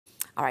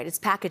All right, it's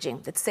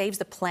packaging that saves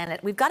the planet.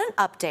 We've got an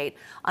update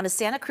on a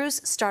Santa Cruz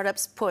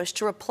startup's push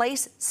to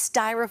replace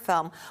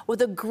styrofoam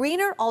with a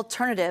greener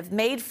alternative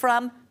made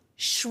from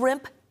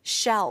shrimp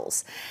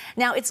shells.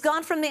 Now, it's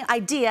gone from the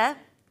idea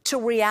to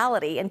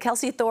reality, and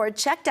Kelsi Thorud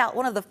checked out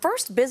one of the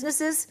first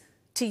businesses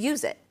to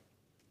use it.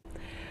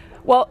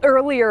 Well,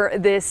 earlier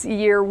this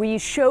year, we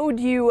showed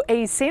you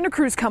a Santa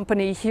Cruz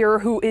company here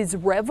who is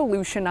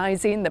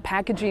revolutionizing the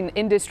packaging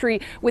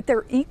industry with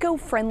their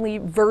eco-friendly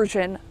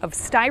version of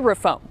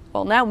styrofoam.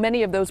 Well, now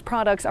many of those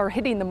products are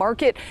hitting the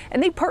market,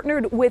 and they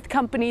partnered with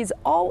companies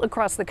all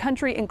across the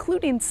country,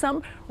 including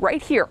some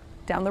right here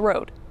down the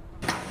road.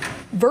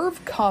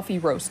 Verve Coffee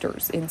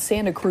Roasters in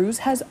Santa Cruz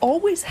has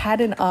always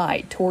had an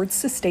eye towards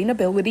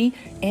sustainability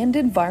and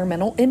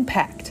environmental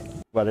impact.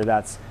 Whether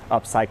that's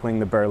upcycling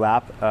the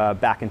burlap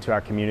back into our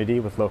community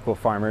with local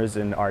farmers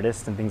and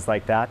artists and things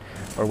like that,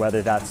 or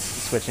whether that's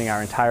switching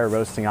our entire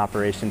roasting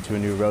operation to a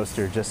new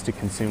roaster just to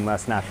consume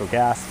less natural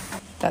gas.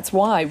 That's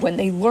why when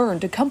they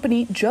learned a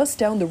company just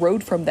down the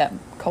road from them,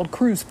 called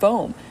Cruz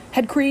Foam,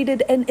 had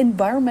created an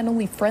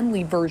environmentally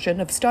friendly version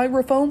of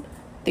styrofoam,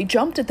 they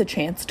jumped at the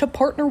chance to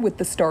partner with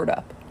the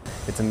startup.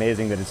 It's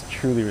amazing that it's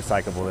truly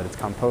recyclable, that it's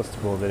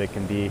compostable, that it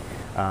can be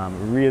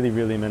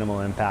really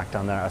minimal impact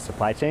on our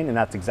supply chain, and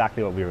that's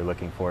exactly what we were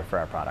looking for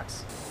our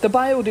products. The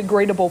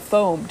biodegradable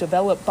foam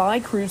developed by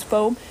Cruz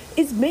Foam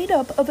is made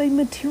up of a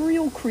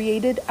material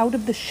created out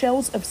of the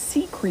shells of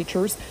sea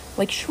creatures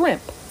like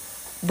shrimp.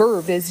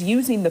 Verve is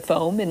using the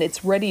foam in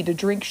its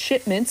ready-to-drink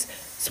shipments,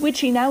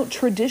 switching out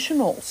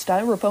traditional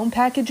styrofoam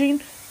packaging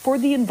for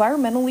the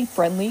environmentally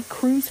friendly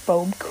Cruz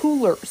Foam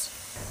coolers.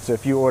 So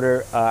if you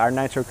order our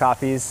nitro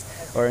coffees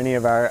or any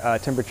of our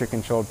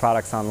temperature-controlled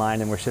products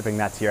online and we're shipping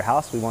that to your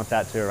house, we want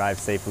that to arrive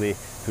safely,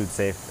 food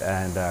safe,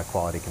 and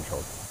quality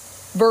controlled.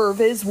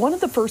 Verve is one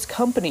of the first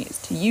companies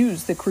to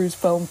use the Cruz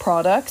Foam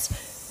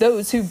products.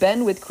 Those who've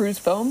been with Cruz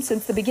Foam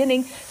since the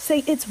beginning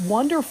say it's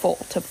wonderful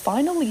to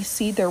finally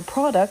see their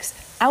products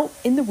out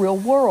in the real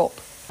world.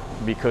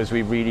 Because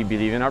we really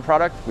believe in our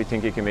product, we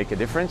think it can make a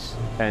difference,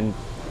 and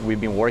we've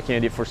been working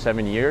at it for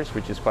 7 years,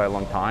 which is quite a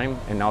long time,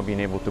 and now being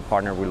able to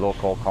partner with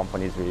local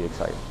companies is really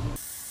exciting.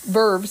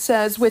 Verve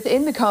says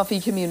within the coffee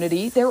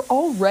community, they're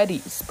already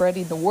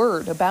spreading the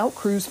word about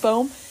Cruz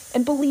Foam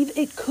and believe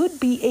it could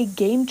be a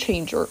game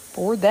changer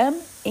for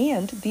them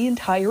and the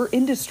entire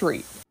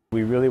industry.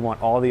 We really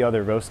want all the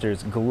other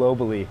roasters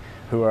globally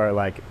who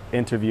are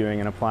interviewing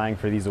and applying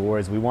for these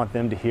awards, we want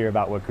them to hear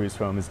about what Cruz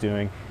Foam is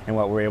doing and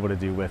what we're able to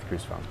do with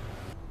Cruz Foam.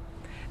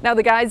 Now,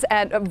 the guys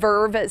at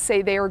Verve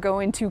say they are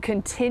going to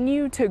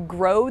continue to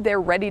grow their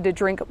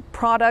ready-to-drink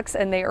products,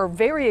 and they are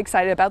very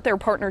excited about their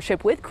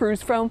partnership with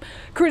Cruz Foam.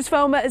 Cruz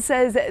Foam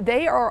says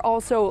they are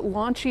also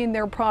launching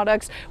their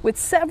products with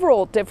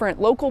several different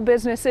local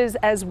businesses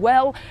as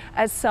well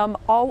as some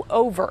all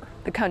over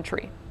the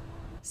country.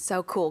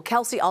 So cool.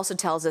 Kelsi also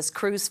tells us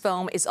Cruz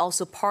Foam is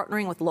also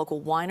partnering with local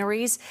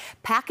wineries,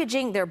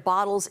 packaging their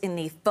bottles in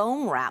the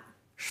foam wrap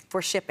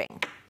for shipping.